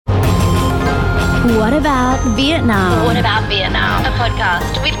What About Vietnam? What About Vietnam? A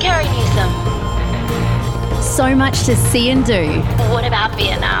podcast with Carrie Newsom. So much to see and do. What About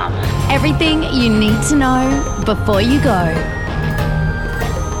Vietnam? Everything you need to know before you go.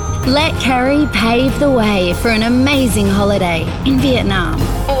 Let Carrie pave the way for an amazing holiday in Vietnam.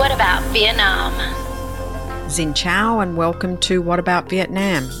 What About Vietnam? Xin Chao and welcome to What About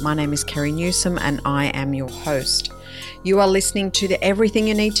Vietnam? My name is Carrie Newsom and I am your host. You are listening to the Everything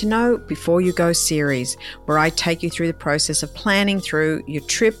You Need to Know Before You Go series, where I take you through the process of planning through your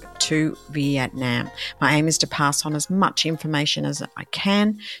trip to Vietnam. My aim is to pass on as much information as I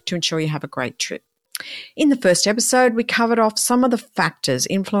can to ensure you have a greet trip. In the first episode, we covered off some of the factors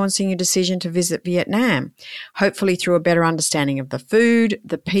influencing your decision to visit Vietnam, hopefully through a better understanding of the food,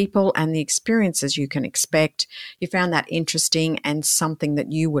 the people, and the experiences you can expect. You found that interesting and something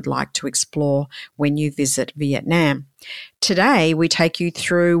that you would like to explore when you visit Vietnam. Today, we take you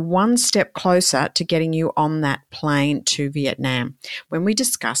through one step closer to getting you on that plane to Vietnam when we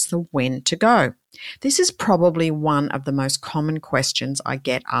discuss the when to go. This is probably one of the most common questions I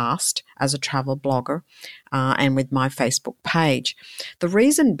get asked as a travel blogger and with my Facebook page. The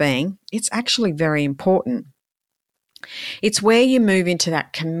reason being, it's actually very important. It's where you move into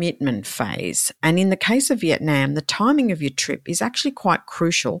that commitment phase. And in the case of Vietnam, the timing of your trip is actually quite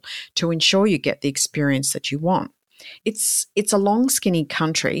crucial to ensure you get the experience that you want. It's a long, skinny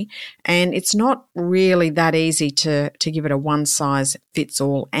country, and it's not really that easy to give it a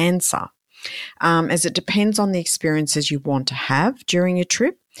one-size-fits-all answer. As it depends on the experiences you want to have during your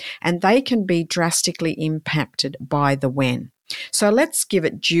trip, and they can be drastically impacted by the when. So let's give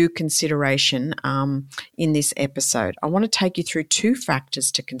it due consideration in this episode. I want to take you through two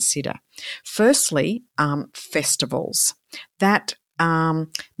factors to consider. Firstly, festivals. That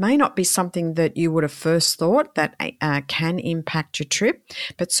may not be something that you would have first thought that can impact your trip,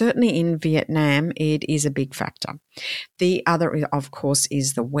 but certainly in Vietnam, it is a big factor. The other, of course,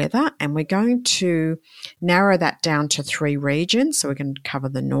 is the weather, and we're going to narrow that down to three regions. So we're going to cover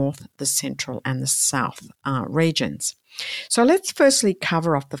the north, the central, and the south regions. So let's firstly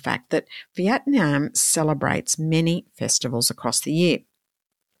cover off the fact that Vietnam celebrates many festivals across the year.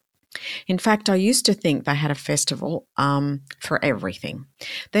 In fact, I used to think they had a festival for everything.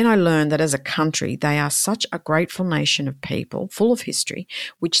 Then I learned that as a country, they are such a grateful nation of people, full of history,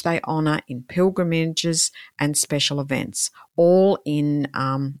 which they honour in pilgrimages and special events, all in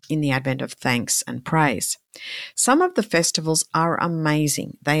the advent of thanks and praise. Some of the festivals are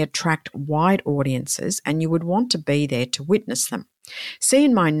amazing. They attract wide audiences, and you would want to be there to witness them. See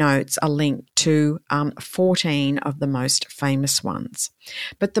in my notes a link to 14 of the most famous ones.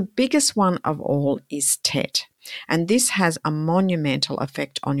 But the biggest one of all is Tet. And this has a monumental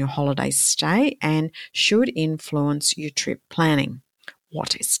effect on your holiday stay and should influence your trip planning.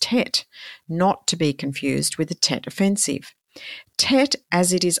 What is Tet? Not to be confused with the Tet Offensive. Tet,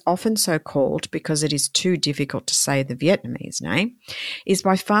 as it is often so called because it is too difficult to say the Vietnamese name, is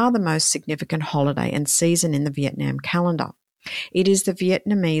by far the most significant holiday and season in the Vietnam calendar. It is the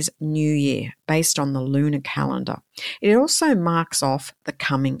Vietnamese New Year, based on the lunar calendar. It also marks off the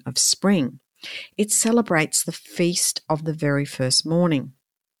coming of spring. It celebrates the feast of the very first morning.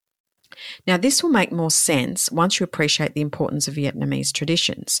 Now, this will make more sense once you appreciate the importance of Vietnamese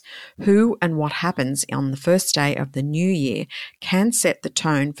traditions. Who and what happens on the first day of the new year can set the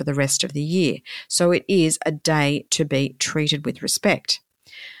tone for the rest of the year, so it is a day to be treated with respect.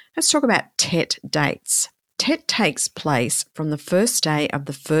 Let's talk about Tet dates. Tet takes place from the first day of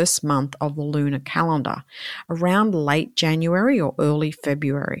the first month of the lunar calendar, around late January or early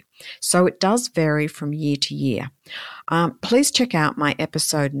February. So it does vary from year to year. Please check out my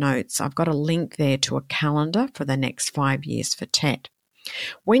episode notes. I've got a link there to a calendar for the next 5 years for Tet.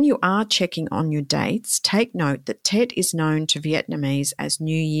 When you are checking on your dates, take note that Tet is known to Vietnamese as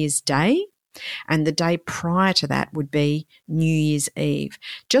New Year's Day, and the day prior to that would be New Year's Eve.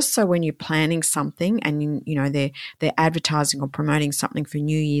 Just so when you're planning something and you know they're advertising or promoting something for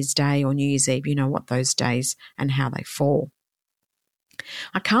New Year's Day or New Year's Eve, you know what those days and how they fall.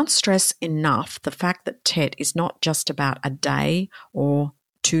 I can't stress enough the fact that Tet is not just about a day or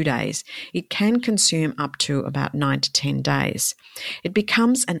 2 days. It can consume up to about 9 to 10 days. It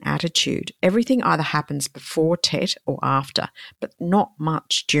becomes an attitude. Everything either happens before Tet or after, but not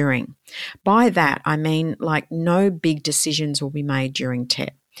much during. By that, I mean like no big decisions will be made during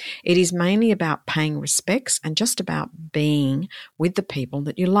Tet. It is mainly about paying respects and just about being with the people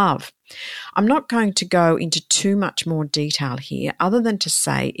that you love. I'm not going to go into too much more detail here other than to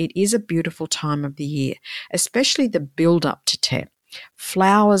say it is a beautiful time of the year, especially the build-up to Tet.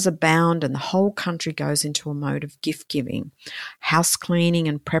 Flowers abound and the whole country goes into a mode of gift giving. House cleaning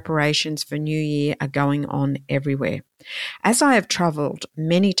and preparations for New Year are going on everywhere. As I have travelled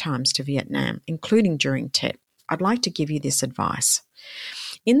many times to Vietnam, including during Tet, I'd like to give you this advice.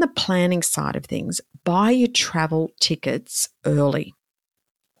 In the planning side of things, buy your travel tickets early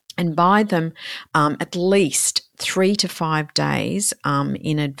and buy them at least 3 to 5 days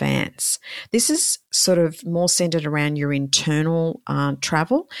in advance. This is sort of more centered around your internal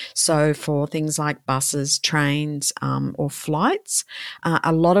travel. So for things like buses, trains, or flights,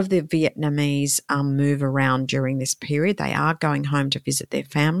 a lot of the Vietnamese move around during this period. They are going home to visit their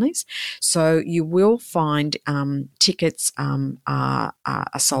families. So you will find tickets are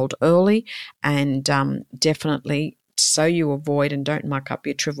sold early, and definitely, so you avoid and don't muck up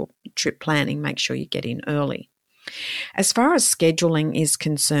your trip planning, make sure you get in early. As far as scheduling is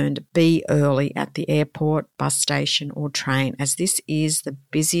concerned, be early at the airport, bus station, or train, as this is the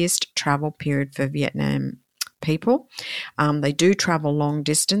busiest travel period for Vietnam people. They do travel long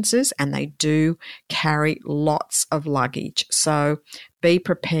distances and they do carry lots of luggage. So be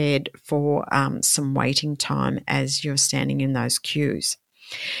prepared for some waiting time as you're standing in those queues.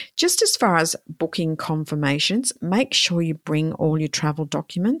 Just as far as booking confirmations, make sure you bring all your travel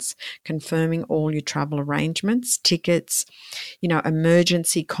documents, confirming all your travel arrangements, tickets,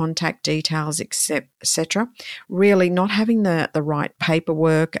 emergency contact details, etc. Really, not having the right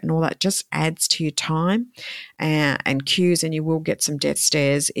paperwork and all that just adds to your time and queues, and you will get some death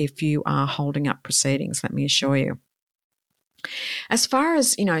stares if you are holding up proceedings, let me assure you. As far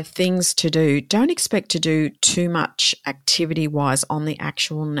as, things to do, don't expect to do too much activity-wise on the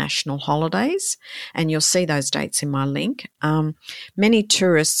actual national holidays, and you'll see those dates in my link. Many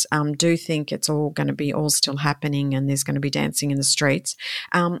tourists do think it's all going to be all still happening and there's going to be dancing in the streets.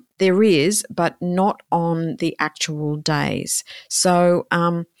 There is, but not on the actual days. So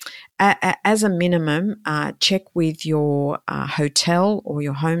as a minimum, check with your hotel or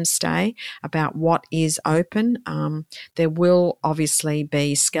your homestay about what is open. There will obviously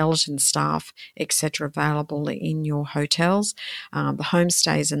be skeleton staff, etc., available in your hotels. The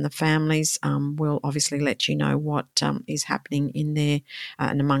homestays and the families will obviously let you know what is happening in there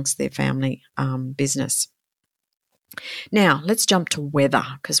and amongst their family business. Now, let's jump to weather,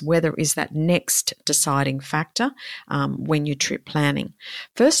 because weather is that next deciding factor when you're trip planning.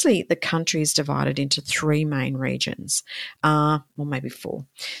 Firstly, the country is divided into 3 main regions, or maybe 4.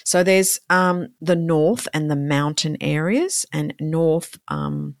 So there's the north and the mountain areas, and north,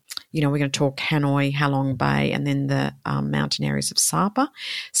 we're going to talk Hanoi, Halong Bay, and then the mountain areas of Sapa.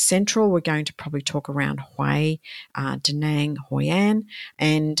 Central, we're going to probably talk around Hue, Da Nang, Hoi An,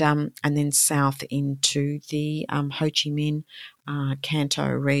 and then south into the Ho Chi Minh, Kanto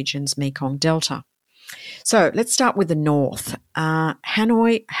regions, Mekong Delta. So let's start with the north.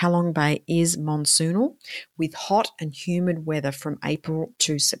 Hanoi, Halong Bay is monsoonal with hot and humid weather from April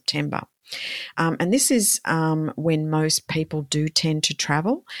to September. And this is when most people do tend to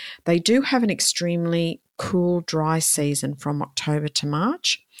travel. They do have an extremely cool, dry season from October to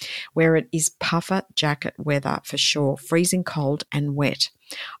March, where it is puffer jacket weather for sure, freezing cold and wet.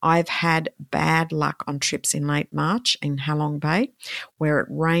 I've had bad luck on trips in late March in Halong Bay where it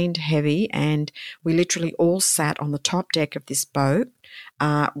rained heavy and we literally all sat on the top deck of this boat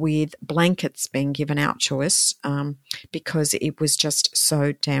with blankets being given out to us because it was just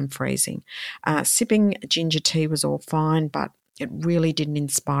so damn freezing. Sipping ginger tea was all fine, but it really didn't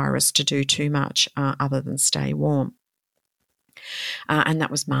inspire us to do too much other than stay warm. And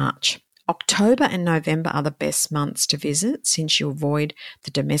that was March. October and November are the best months to visit since you avoid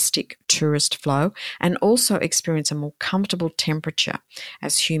the domestic tourist flow and also experience a more comfortable temperature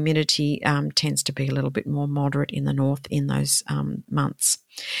as humidity tends to be a little bit more moderate in the north in those months.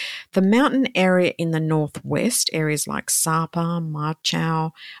 The mountain area in the northwest, areas like Sapa, Ma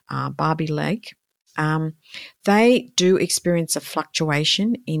Chao, Barbie Lake, they do experience a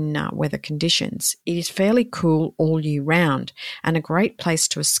fluctuation in weather conditions. It is fairly cool all year round and a great place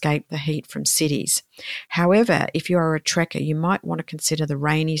to escape the heat from cities. However, if you are a trekker, you might want to consider the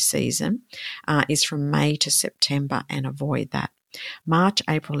rainy season is from May to September and avoid that. March,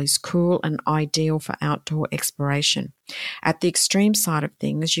 April is cool and ideal for outdoor exploration. At the extreme side of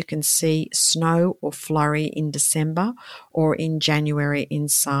things, you can see snow or flurry in December or in January in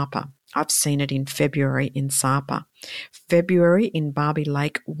Sapa. I've seen it in February in Sapa. February in Barbie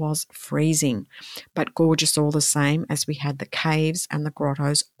Lake was freezing, but gorgeous all the same as we had the caves and the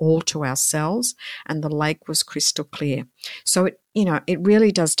grottos all to ourselves and the lake was crystal clear. So it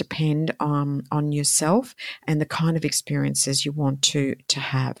really does depend on yourself and the kind of experiences you want to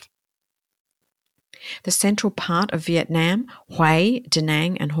have. The central part of Vietnam, Hue, Da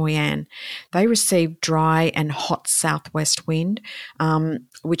Nang and Hoi An, they receive dry and hot southwest wind,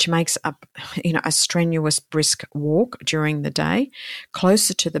 which makes up a strenuous brisk walk during the day.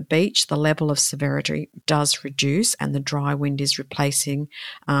 Closer to the beach, the level of severity does reduce and the dry wind is replacing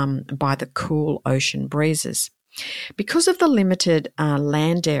by the cool ocean breezes. Because of the limited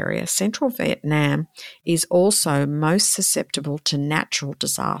land area, central Vietnam is also most susceptible to natural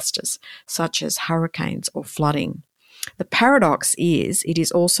disasters, such as hurricanes or flooding. The paradox is it is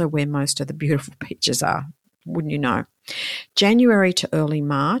also where most of the beautiful beaches are, wouldn't you know? January to early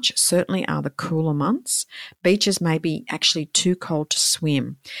March certainly are the cooler months. Beaches may be actually too cold to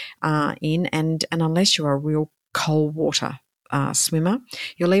swim in, and unless you're a real cold water swimmer.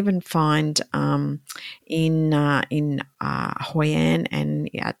 You'll even find in Hoi An and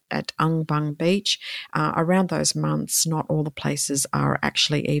at Ung Bang Beach, around those months, not all the places are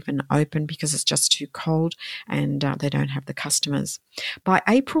actually even open because it's just too cold and they don't have the customers. By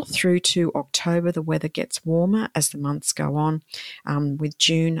April through to October, the weather gets warmer as the months go on, with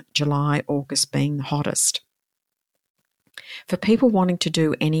June, July, August being the hottest. For people wanting to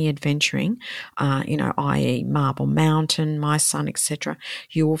do any adventuring, i.e. Marble Mountain, My Son, etc.,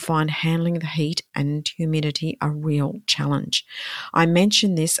 you will find handling the heat and humidity a real challenge. I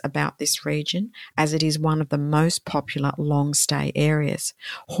mention this about this region as it is one of the most popular long stay areas.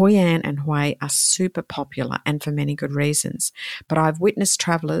 Hoi An and Hue are super popular and for many good reasons, but I've witnessed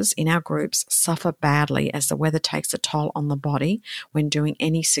travellers in our groups suffer badly as the weather takes a toll on the body when doing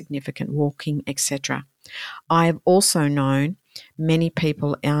any significant walking, etc. I have also known many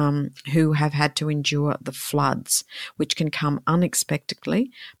people who have had to endure the floods, which can come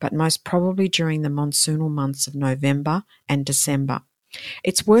unexpectedly, but most probably during the monsoonal months of November and December.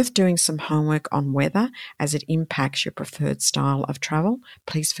 It's worth doing some homework on weather as it impacts your preferred style of travel.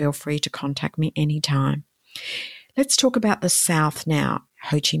 Please feel free to contact me anytime. Let's talk about the south now.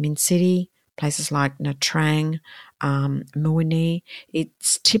 Ho Chi Minh City, places like Nha Trang, Mui Ne.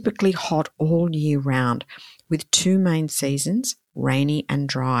 It's typically hot all year round with two main seasons, rainy and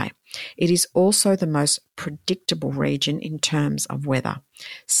dry. It is also the most predictable region in terms of weather.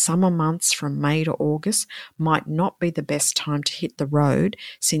 Summer months from May to August might not be the best time to hit the road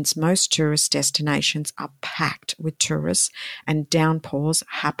since most tourist destinations are packed with tourists and downpours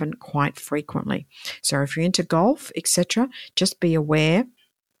happen quite frequently. So if you're into golf, etc., just be aware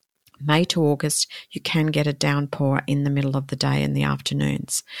May to August, you can get a downpour in the middle of the day and the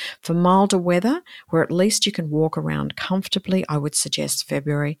afternoons. For milder weather, where at least you can walk around comfortably, I would suggest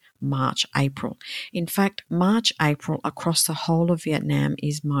February, March, April. In fact, March, April across the whole of Vietnam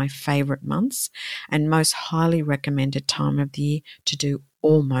is my favourite months and most highly recommended time of the year to do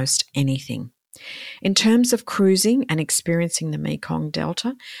almost anything. In terms of cruising and experiencing the Mekong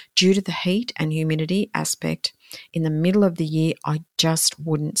Delta, due to the heat and humidity aspect, in the middle of the year, I just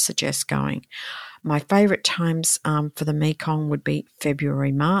wouldn't suggest going. My favourite times for the Mekong would be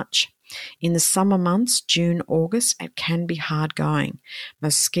February, March. In the summer months, June, August, it can be hard going.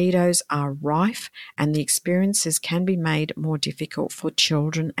 Mosquitoes are rife and the experiences can be made more difficult for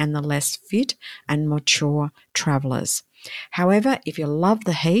children and the less fit and mature travellers. However, if you love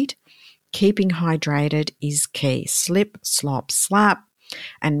the heat, keeping hydrated is key. Slip, slop, slap,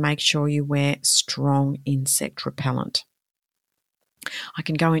 and make sure you wear strong insect repellent. I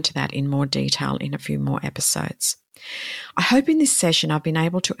can go into that in more detail in a few more episodes. I hope in this session I've been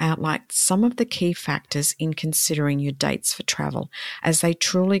able to outline some of the key factors in considering your dates for travel, as they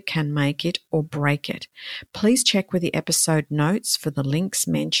truly can make it or break it. Please check with the episode notes for the links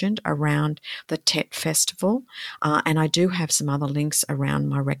mentioned around the Tet Festival, and I do have some other links around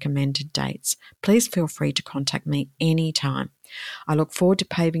my recommended dates. Please feel free to contact me anytime. I look forward to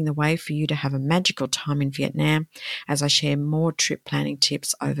paving the way for you to have a magical time in Vietnam as I share more trip planning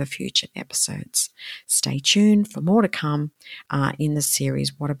tips over future episodes. Stay tuned for more to come in the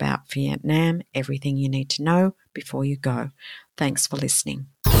series What About Vietnam? Everything you need to know before you go. Thanks for listening.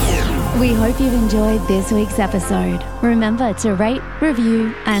 We hope you've enjoyed this week's episode. Remember to rate,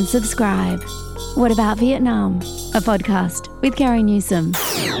 review, and subscribe. What About Vietnam? A podcast with Carrie Newsom.